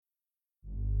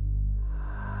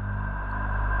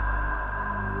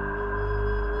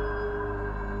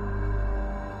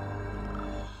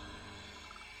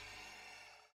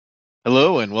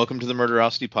Hello, and welcome to the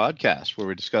Murderosity Podcast, where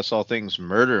we discuss all things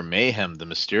murder, mayhem, the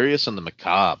mysterious, and the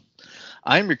macabre.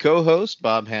 I'm your co-host,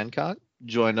 Bob Hancock,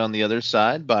 joined on the other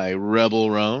side by Rebel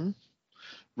Roan.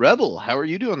 Rebel, how are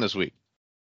you doing this week?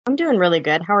 I'm doing really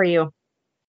good. How are you?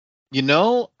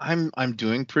 I'm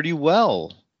doing pretty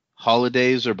well.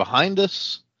 Holidays are behind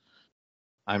us.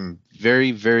 I'm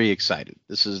very, very excited.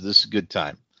 This is a good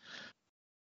time.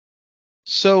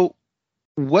 So,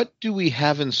 what do we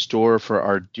have in store for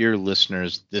our dear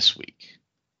listeners this week?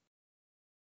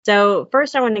 So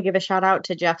first, I want to give a shout out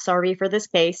to Jeff Sarvey for this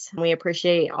case. We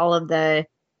appreciate all of the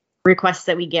requests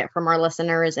that we get from our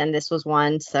listeners, and this was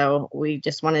one. So we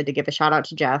just wanted to give a shout out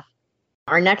to Jeff.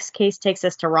 Our next case takes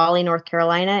us to Raleigh, North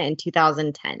Carolina in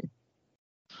 2010.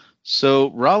 So,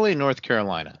 Raleigh, North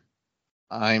Carolina.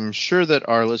 I'm sure that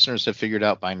our listeners have figured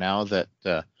out by now that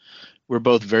we're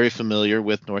both very familiar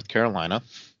with North Carolina.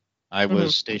 I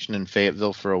was stationed in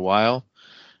Fayetteville for a while.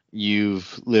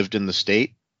 You've lived in the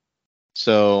state.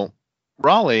 So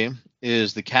Raleigh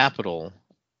is the capital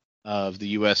of the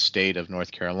U.S. state of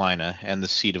North Carolina and the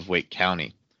seat of Wake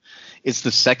County. It's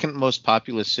the second most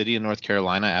populous city in North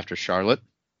Carolina after Charlotte.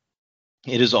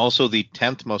 It is also the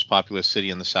 10th most populous city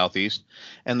in the Southeast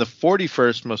and the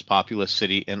 41st most populous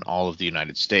city in all of the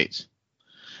United States.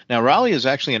 Now, Raleigh is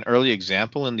actually an early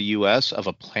example in the U.S. of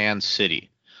a planned city.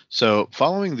 So,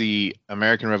 following the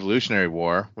American Revolutionary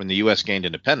War, when the U.S. gained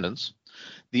independence,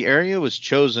 the area was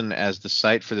chosen as the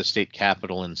site for the state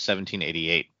capital in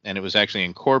 1788, and it was actually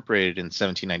incorporated in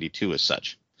 1792 as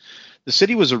such. The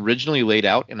city was originally laid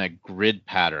out in a grid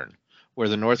pattern, where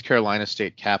the North Carolina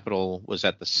state capital was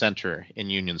at the center in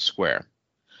Union Square.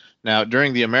 Now,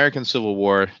 during the American Civil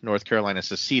War, North Carolina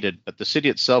seceded, but the city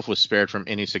itself was spared from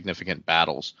any significant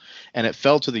battles, and it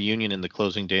fell to the Union in the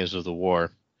closing days of the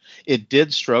war. It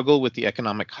did struggle with the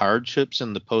economic hardships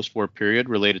in the post-war period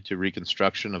related to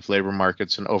reconstruction of labor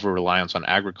markets and over-reliance on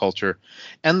agriculture,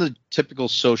 and the typical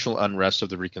social unrest of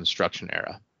the Reconstruction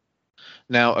era.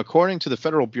 Now, according to the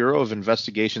Federal Bureau of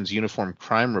Investigation's Uniform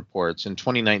Crime Reports, in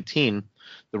 2019,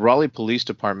 the Raleigh Police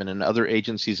Department and other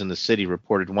agencies in the city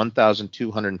reported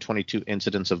 1,222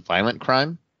 incidents of violent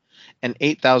crime and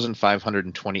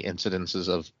 8,520 incidences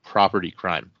of property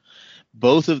crime.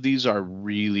 Both of these are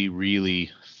really,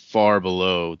 really far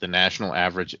below the national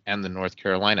average and the North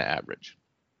Carolina average.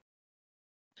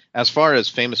 As far as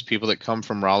famous people that come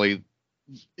from Raleigh,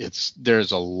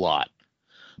 there's a lot.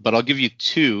 But I'll give you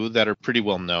two that are pretty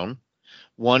well known.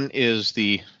 One is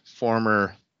the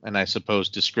former, and I suppose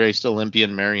disgraced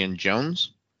Olympian Marion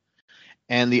Jones.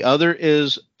 And the other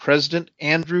is President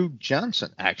Andrew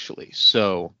Johnson, actually.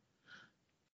 So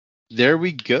there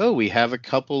we go. We have a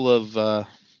couple of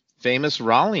famous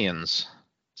Raleighans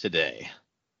today.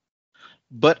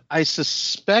 But I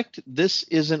suspect this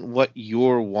isn't what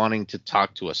you're wanting to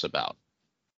talk to us about.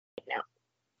 No.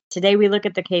 Today we look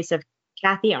at the case of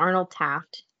Kathy Arnold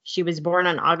Taft. She was born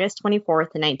on August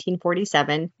 24th,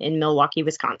 1947 in Milwaukee,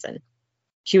 Wisconsin.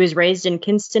 She was raised in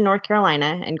Kinston, North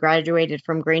Carolina, and graduated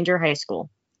from Granger High School.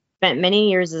 Spent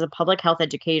many years as a public health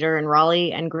educator in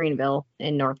Raleigh and Greenville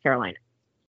in North Carolina.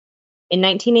 In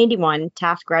 1981,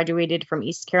 Taft graduated from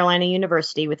East Carolina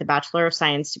University with a Bachelor of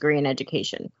Science degree in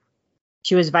education.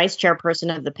 She was vice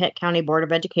chairperson of the Pitt County Board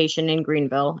of Education in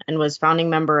Greenville and was founding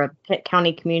member of Pitt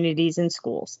County Communities and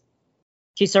Schools.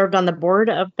 She served on the Board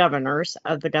of Governors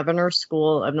of the Governor's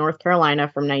School of North Carolina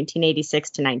from 1986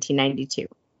 to 1992.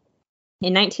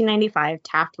 In 1995,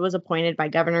 Taft was appointed by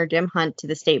Governor Jim Hunt to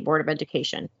the State Board of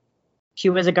Education.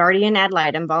 She was a guardian ad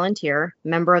litem volunteer,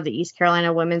 member of the East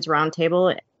Carolina Women's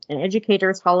Roundtable, an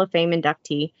Educators Hall of Fame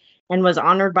inductee, and was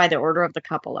honored by the Order of the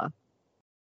Cupola.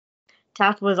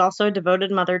 Taft was also a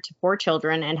devoted mother to 4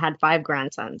 children and had 5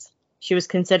 grandsons. She was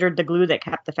considered the glue that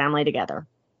kept the family together.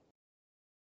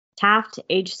 Taft,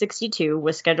 age 62,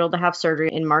 was scheduled to have surgery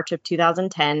in March of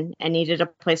 2010 and needed a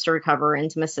place to recover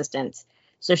and some assistance.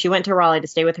 So she went to Raleigh to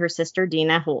stay with her sister,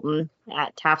 Dina Holton,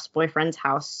 at Taft's boyfriend's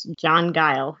house, John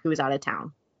Guile, who was out of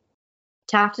town.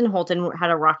 Taft and Holton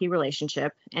had a rocky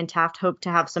relationship, and Taft hoped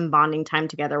to have some bonding time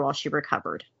together while she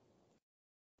recovered.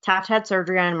 Taft had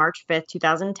surgery on March 5th,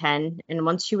 2010, and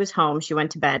once she was home, she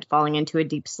went to bed, falling into a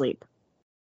deep sleep.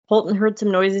 Holton heard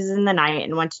some noises in the night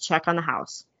and went to check on the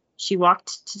house. She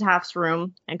walked to Taft's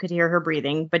room and could hear her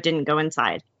breathing, but didn't go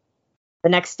inside. The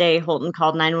next day, Holton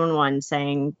called 911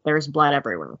 saying there's blood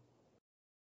everywhere.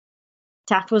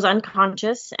 Taft was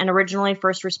unconscious, and originally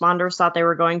first responders thought they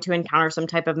were going to encounter some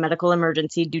type of medical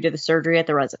emergency due to the surgery at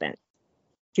the residence.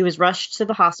 She was rushed to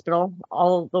the hospital,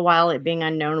 all the while it being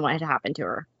unknown what had happened to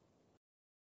her.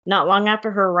 Not long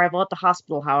after her arrival at the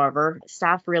hospital, however,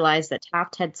 staff realized that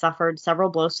Taft had suffered several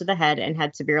blows to the head and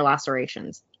had severe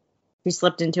lacerations. who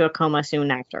slipped into a coma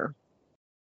soon after.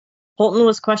 Holton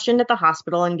was questioned at the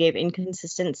hospital and gave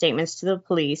inconsistent statements to the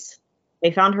police.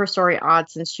 They found her story odd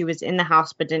since she was in the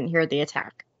house but didn't hear the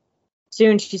attack.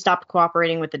 Soon, she stopped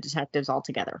cooperating with the detectives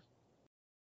altogether.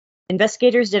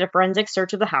 Investigators did a forensic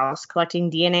search of the house,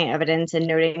 collecting DNA evidence and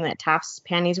noting that Taft's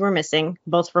panties were missing,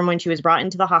 both from when she was brought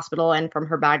into the hospital and from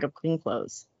her bag of clean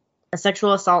clothes. A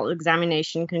sexual assault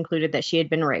examination concluded that she had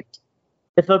been raped.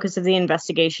 The focus of the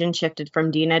investigation shifted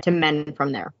from Dina to men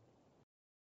from there.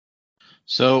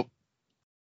 So,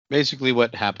 basically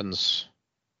what happens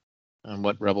and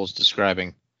what Rebel's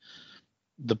describing,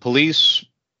 the police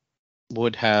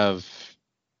would have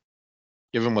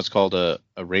given what's called a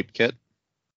rape kit.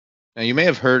 Now, you may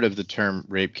have heard of the term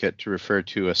rape kit to refer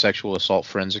to a sexual assault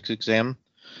forensics exam,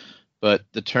 but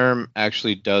the term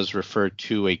actually does refer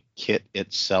to a kit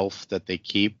itself that they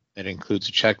keep. It includes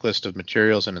a checklist of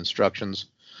materials and instructions,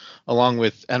 along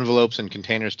with envelopes and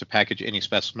containers to package any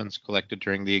specimens collected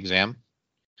during the exam.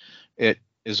 It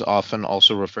is often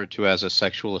also referred to as a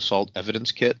sexual assault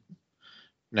evidence kit.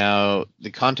 Now,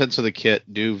 the contents of the kit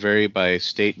do vary by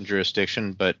state and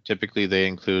jurisdiction, but typically they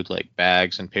include like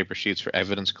bags and paper sheets for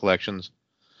evidence collections,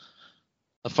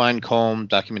 a fine comb,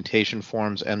 documentation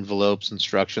forms, envelopes,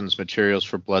 instructions, materials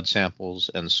for blood samples,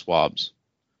 and swabs.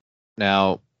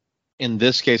 Now, in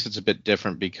this case, it's a bit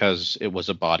different because it was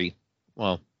a body.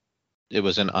 Well, it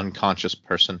was an unconscious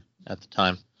person at the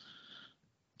time.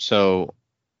 So,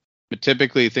 but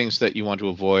typically things that you want to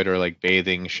avoid are like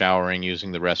bathing, showering,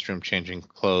 using the restroom, changing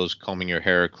clothes, combing your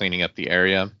hair, cleaning up the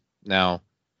area. Now,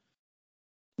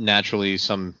 naturally,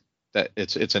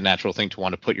 it's a natural thing to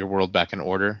want to put your world back in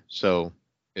order. So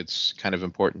it's kind of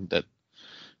important that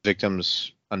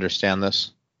victims understand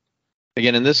this.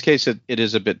 Again, in this case, it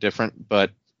is a bit different,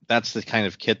 but that's the kind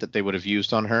of kit that they would have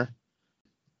used on her.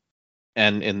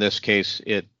 And in this case,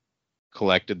 it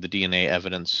collected the DNA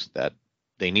evidence that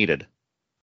they needed.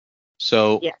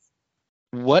 So Yes.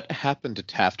 What happened to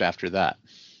Taft after that?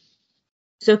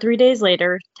 So 3 days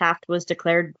later, Taft was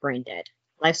declared brain dead.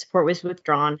 Life support was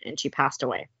withdrawn, and she passed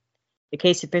away. The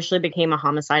case officially became a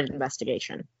homicide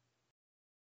investigation.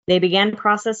 They began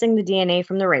processing the DNA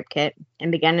from the rape kit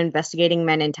and began investigating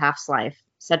men in Taft's life,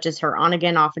 such as her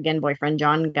on-again, off-again boyfriend,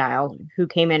 John Guile, who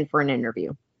came in for an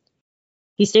interview.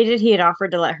 He stated he had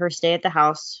offered to let her stay at the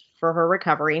house for her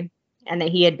recovery, and that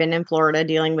he had been in Florida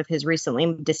dealing with his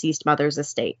recently deceased mother's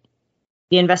estate.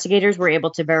 The investigators were able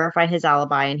to verify his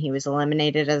alibi, and he was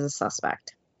eliminated as a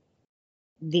suspect.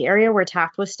 The area where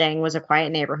Taft was staying was a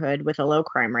quiet neighborhood with a low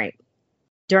crime rate.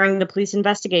 During the police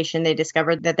investigation, they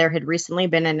discovered that there had recently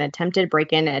been an attempted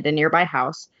break-in at a nearby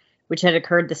house, which had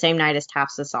occurred the same night as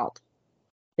Taft's assault.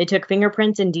 They took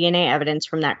fingerprints and DNA evidence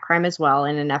from that crime as well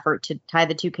in an effort to tie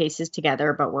the two cases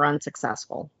together, but were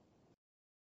unsuccessful.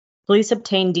 Police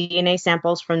obtained DNA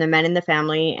samples from the men in the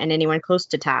family and anyone close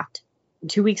to Taft.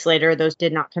 2 weeks later, those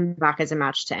did not come back as a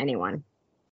match to anyone.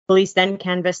 Police then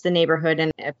canvassed the neighborhood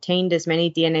and obtained as many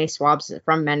DNA swabs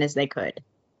from men as they could.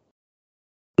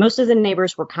 Most of the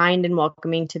neighbors were kind and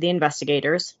welcoming to the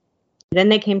investigators. Then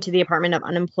they came to the apartment of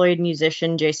unemployed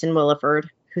musician Jason Williford,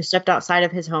 who stepped outside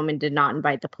of his home and did not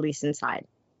invite the police inside.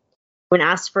 When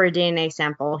asked for a DNA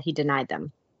sample, he denied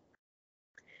them.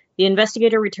 The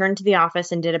investigator returned to the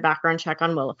office and did a background check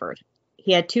on Williford.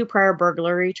 He had 2 prior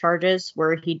burglary charges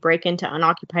where he'd break into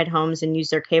unoccupied homes and use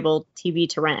their cable TV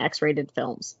to rent X-rated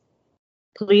films.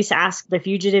 Police asked the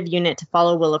fugitive unit to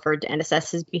follow Williford and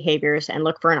assess his behaviors and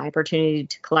look for an opportunity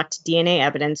to collect DNA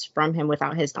evidence from him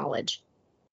without his knowledge.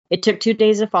 It took 2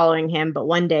 days of following him, but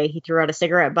one day he threw out a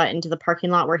cigarette butt into the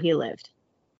parking lot where he lived.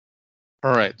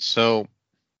 All right, so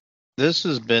this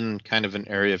has been kind of an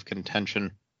area of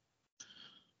contention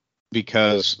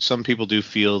because some people do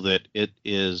feel that it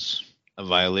is a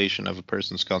violation of a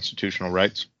person's constitutional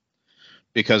rights,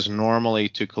 because normally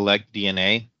to collect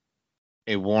DNA,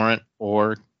 a warrant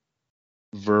or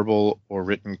verbal or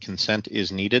written consent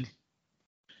is needed.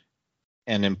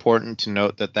 And important to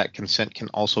note that that consent can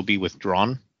also be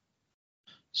withdrawn.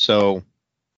 So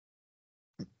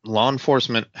law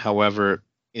enforcement, however,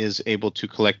 is able to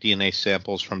collect DNA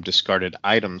samples from discarded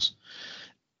items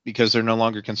because they're no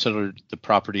longer considered the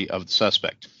property of the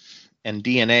suspect. And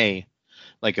DNA,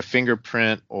 like a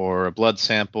fingerprint or a blood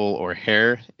sample or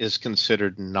hair, is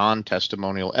considered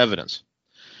non-testimonial evidence.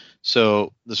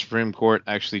 So the Supreme Court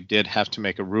actually did have to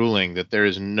make a ruling that there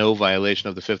is no violation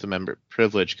of the Fifth Amendment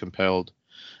privilege compelled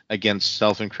against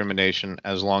self-incrimination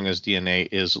as long as DNA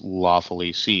is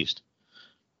lawfully seized.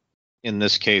 In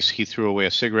this case, he threw away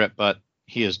a cigarette butt.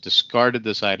 He has discarded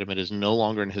this item. It is no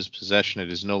longer in his possession.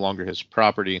 It is no longer his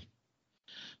property.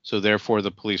 So therefore,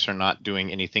 the police are not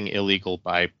doing anything illegal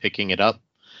by picking it up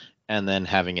and then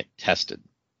having it tested.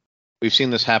 We've seen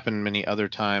this happen many other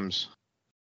times.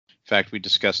 In fact, we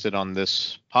discussed it on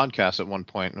this podcast at one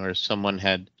point where someone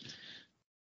had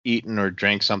eaten or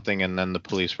drank something, and then the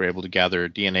police were able to gather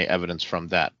DNA evidence from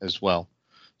that as well.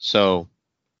 So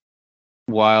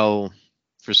while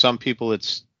for some people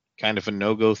it's kind of a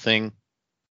no-go thing,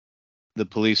 the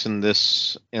police in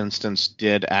this instance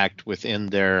did act within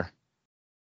their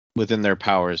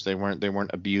powers. They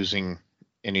weren't abusing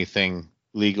anything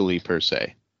legally per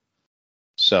se.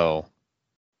 So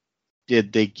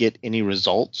did they get any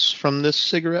results from this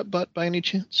cigarette butt by any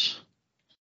chance?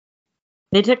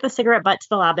 They took the cigarette butt to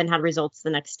the lab and had results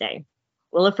the next day.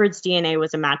 Williford's DNA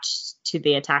was a match to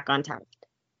the attack on Taft.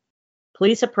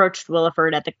 Police approached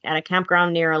Williford at a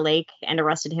campground near a lake and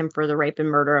arrested him for the rape and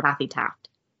murder of Kathy Taft.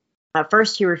 At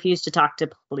first, he refused to talk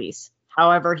to police.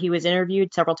 However, he was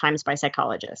interviewed several times by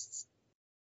psychologists.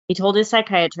 He told his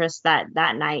psychiatrist that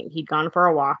night he'd gone for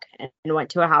a walk and went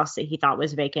to a house that he thought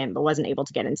was vacant but wasn't able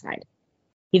to get inside.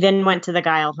 He then went to the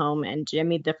Guile home and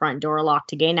jimmied the front door lock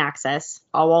to gain access,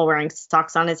 all while wearing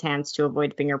socks on his hands to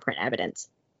avoid fingerprint evidence.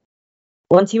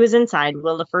 Once he was inside,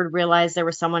 Williford realized there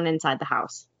was someone inside the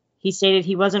house. He stated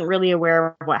he wasn't really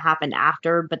aware of what happened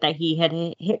after, but that he had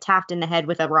hit Taft in the head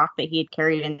with a rock that he had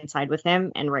carried inside with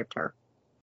him and raped her.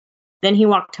 Then he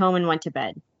walked home and went to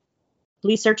bed.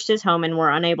 Police searched his home and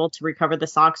were unable to recover the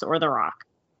socks or the rock.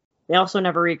 They also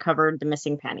never recovered the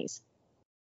missing panties.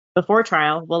 Before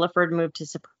trial, Williford moved to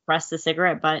suppress the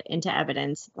cigarette butt into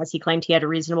evidence, as he claimed he had a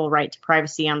reasonable right to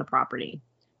privacy on the property.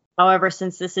 However,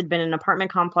 since this had been an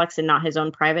apartment complex and not his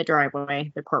own private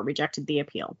driveway, the court rejected the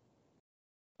appeal.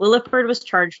 Williford was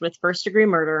charged with first-degree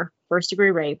murder,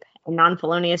 first-degree rape, and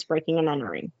non-felonious breaking and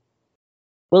entering.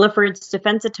 Williford's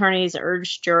defense attorneys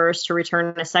urged jurors to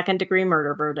return a second-degree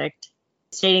murder verdict,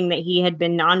 stating that he had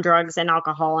been on drugs and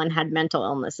alcohol and had mental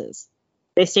illnesses.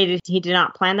 They stated he did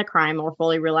not plan the crime or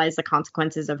fully realize the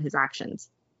consequences of his actions.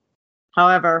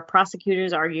 However,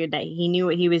 prosecutors argued that he knew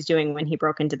what he was doing when he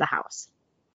broke into the house.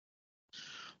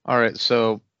 All right,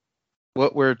 so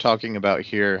what we're talking about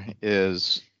here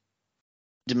is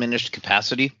diminished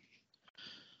capacity.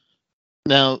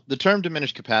 Now, the term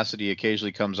diminished capacity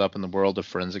occasionally comes up in the world of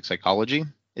forensic psychology.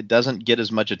 It doesn't get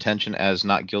as much attention as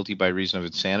not guilty by reason of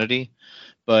insanity,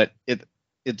 but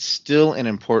it's still an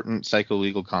important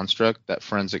psycholegal construct that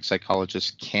forensic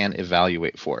psychologists can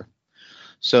evaluate for.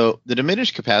 So the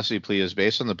diminished capacity plea is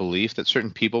based on the belief that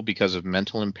certain people, because of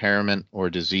mental impairment or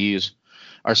disease,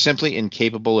 are simply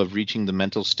incapable of reaching the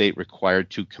mental state required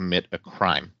to commit a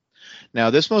crime. Now,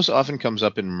 this most often comes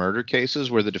up in murder cases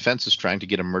where the defense is trying to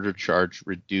get a murder charge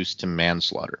reduced to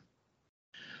manslaughter.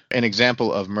 An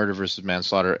example of murder versus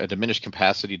manslaughter, a diminished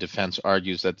capacity defense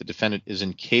argues that the defendant is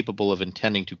incapable of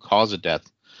intending to cause a death,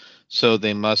 so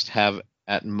they must have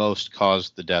at most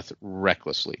caused the death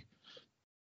recklessly.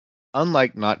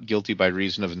 Unlike not guilty by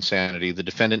reason of insanity, the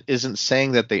defendant isn't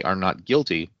saying that they are not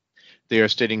guilty. They are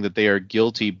stating that they are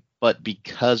guilty, but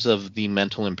because of the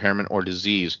mental impairment or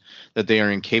disease, that they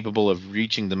are incapable of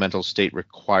reaching the mental state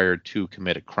required to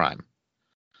commit a crime.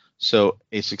 So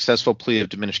a successful plea of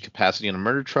diminished capacity in a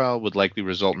murder trial would likely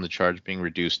result in the charge being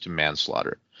reduced to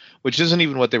manslaughter, which isn't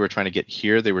even what they were trying to get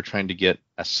here. They were trying to get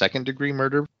a second-degree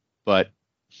murder, but,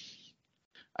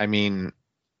 I mean,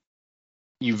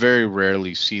 you very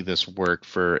rarely see this work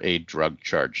for a drug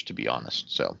charge, to be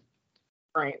honest.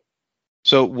 Right.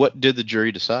 So what did the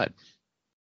jury decide?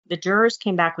 The jurors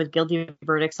came back with guilty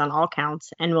verdicts on all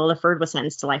counts, and Williford was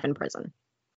sentenced to life in prison.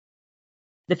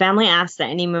 The family asked that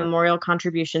any memorial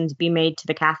contributions be made to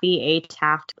the Kathy A.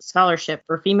 Taft Scholarship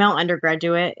for Female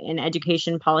Undergraduate in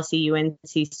Education Policy UNC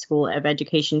School of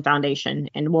Education Foundation,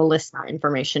 and we'll list that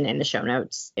information in the show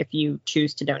notes if you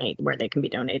choose to donate where they can be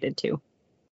donated to.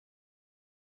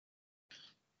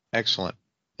 Excellent.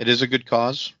 It is a good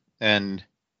cause, and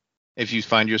if you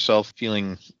find yourself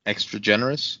feeling extra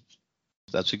generous,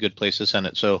 that's a good place to send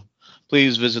it. So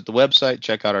please visit the website,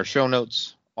 check out our show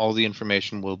notes. All the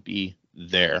information will be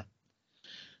there.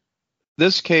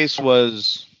 This case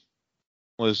was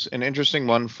an interesting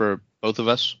one for both of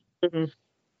us. Mm-hmm.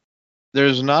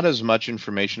 There's not as much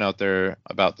information out there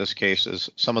about this case as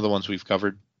some of the ones we've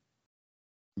covered,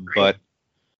 but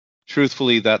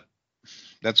truthfully,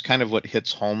 that's kind of what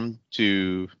hits home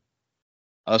to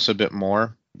us a bit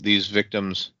more. These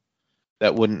victims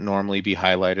that wouldn't normally be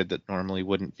highlighted, that normally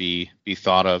wouldn't be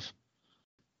thought of.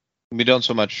 We don't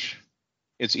so much.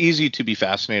 It's easy to be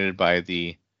fascinated by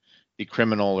the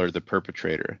criminal or the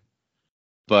perpetrator,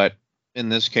 but in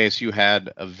this case, you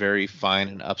had a very fine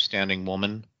and upstanding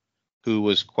woman who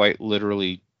was quite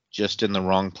literally just in the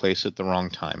wrong place at the wrong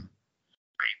time,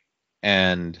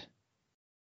 and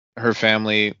her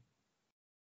family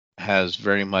has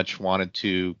very much wanted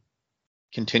to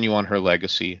continue on her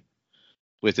legacy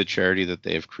with a charity that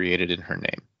they have created in her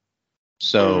name.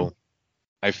 So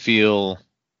I feel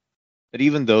that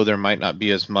even though there might not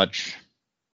be as much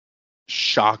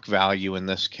shock value in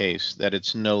this case, that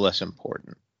it's no less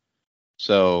important.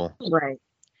 So, Right.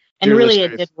 And dear really,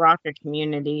 listener, it did rock the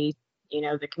community,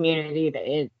 the community that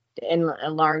it in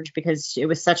large, because it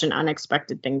was such an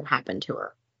unexpected thing to happen to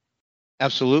her.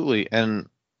 absolutely. And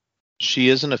she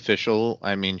is an official.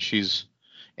 I mean, she's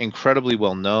incredibly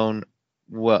well known,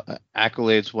 what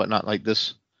accolades, whatnot like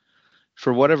this.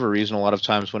 For whatever reason, a lot of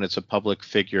times when it's a public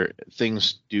figure,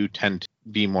 things do tend to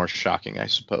be more shocking, I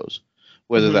suppose.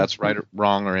 Whether that's right, or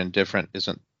wrong, or indifferent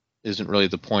isn't really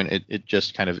the point. It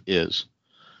just kind of is.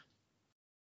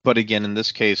 But again, in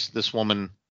this case, this woman,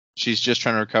 she's just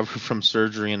trying to recover from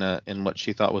surgery in what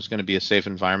she thought was going to be a safe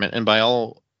environment, and by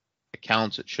all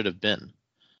accounts, it should have been.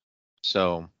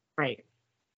 So, Right.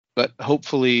 but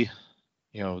hopefully,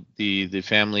 the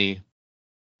family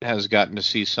has gotten to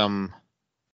see some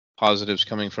positives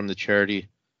coming from the charity.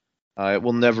 It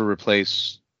will never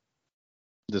replace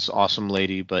this awesome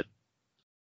lady, but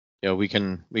we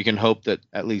can hope that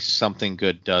at least something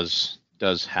good does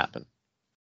happen.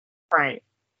 Right.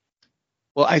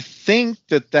 Well, I think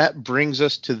that brings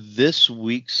us to this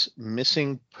week's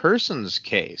missing persons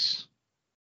case.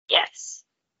 Yes.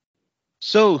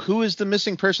 So, who is the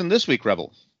missing person this week,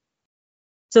 Rebel?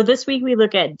 So this week we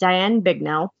look at Diane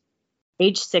Bignell,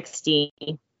 age 60,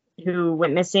 who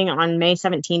went missing on May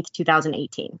 17th,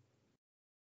 2018.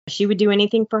 She would do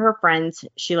anything for her friends.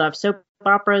 She loved soap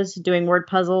operas, doing word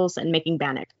puzzles, and making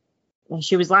bannock.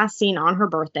 She was last seen on her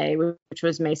birthday, which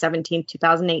was May 17th,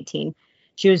 2018.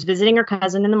 She was visiting her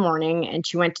cousin in the morning, and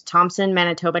she went to Thompson,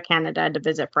 Manitoba, Canada to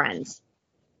visit friends.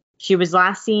 She was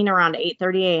last seen around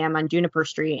 8:30 a.m. on Juniper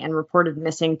Street and reported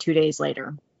missing 2 days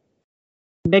later.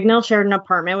 Bignell shared an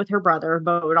apartment with her brother,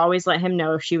 but would always let him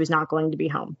know if she was not going to be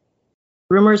home.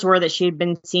 Rumors were that she had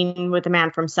been seen with a man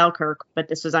from Selkirk, but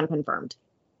this was unconfirmed.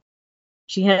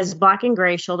 She has black and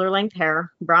gray shoulder-length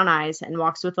hair, brown eyes, and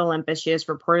walks with a limp as she has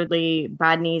reportedly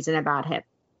bad knees and a bad hip.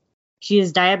 She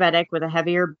is diabetic with a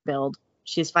heavier build.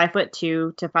 She is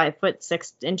 5'2" to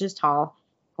 5'6" tall,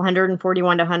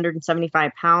 141 to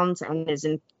 175 pounds, and is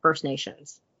in First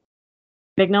Nations.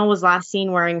 Bignell was last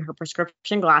seen wearing her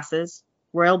prescription glasses,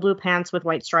 royal blue pants with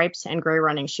white stripes, and gray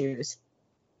running shoes.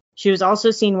 She was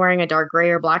also seen wearing a dark gray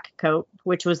or black coat,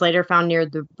 which was later found near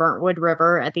the Burntwood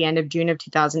River at the end of June of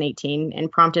 2018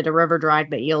 and prompted a river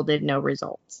drag that yielded no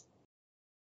results.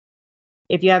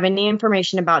 If you have any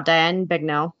information about Diane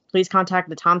Bignell, please contact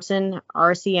the Thompson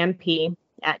RCMP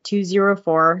at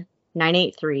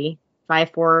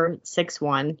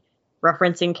 204-983-5461,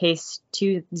 referencing case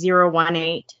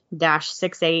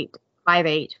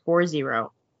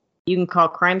 2018-685840. You can call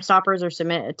Crime Stoppers or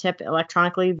submit a tip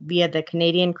electronically via the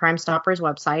Canadian Crime Stoppers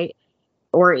website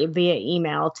or via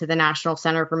email to the National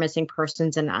Center for Missing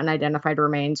Persons and Unidentified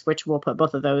Remains, which we'll put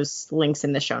both of those links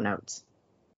in the show notes.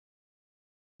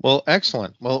 Well,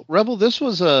 excellent. Well, Rebel, this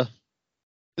was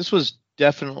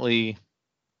definitely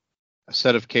a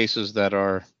set of cases that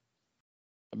are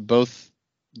both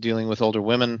dealing with older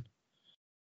women,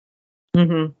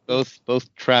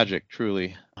 both tragic,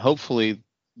 truly. Hopefully,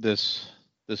 this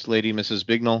lady, Mrs.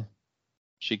 Bignell,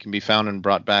 she can be found and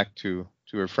brought back to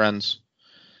her friends.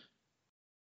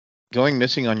 Going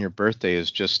missing on your birthday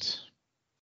is just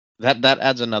that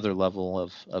adds another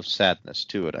level of sadness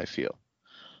to it, I feel.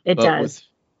 It does.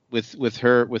 With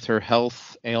her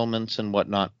health ailments and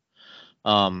whatnot,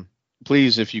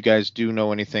 please, if you guys do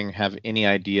know anything, have any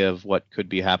idea of what could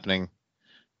be happening,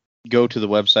 go to the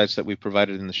websites that we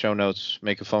provided in the show notes,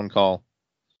 make a phone call.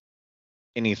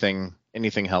 Anything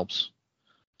helps.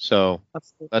 So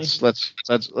Absolutely.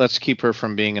 let's keep her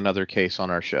from being another case on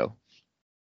our show.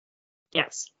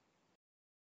 Yes.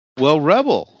 Well,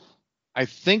 Rebel, I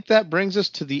think that brings us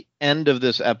to the end of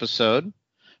this episode.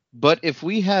 But if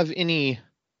we have any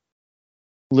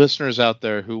listeners out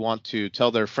there who want to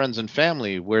tell their friends and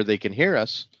family where they can hear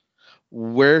us,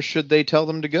 where should they tell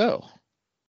them to go?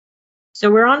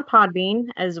 So we're on Podbean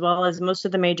as well as most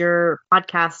of the major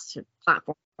podcast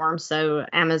platforms, so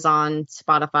Amazon,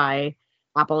 Spotify,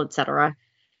 Apple, etc.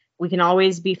 We can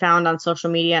always be found on social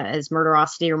media as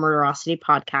Murderosity or Murderosity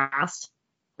Podcast.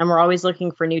 And we're always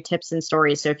looking for new tips and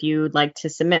stories. So if you'd like to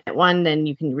submit one, then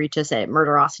you can reach us at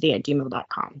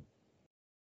murderosity@gmail.com.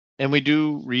 And we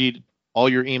do read all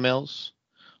your emails,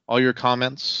 all your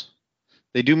comments.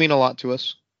 They do mean a lot to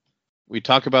us. We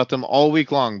talk about them all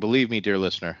week long. Believe me, dear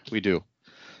listener, we do.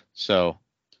 So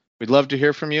we'd love to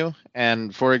hear from you.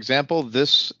 And for example,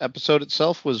 this episode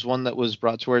itself was one that was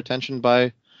brought to our attention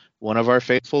by one of our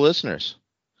faithful listeners.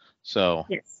 So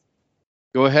Yes.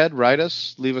 Go ahead, write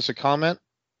us, leave us a comment,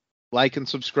 like and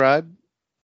subscribe.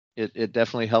 It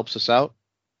definitely helps us out.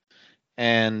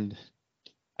 And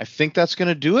I think that's going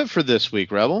to do it for this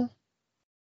week, Rebel.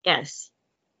 Yes.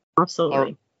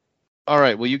 Absolutely. All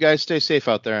right. Well, you guys stay safe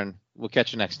out there, and we'll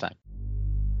catch you next time.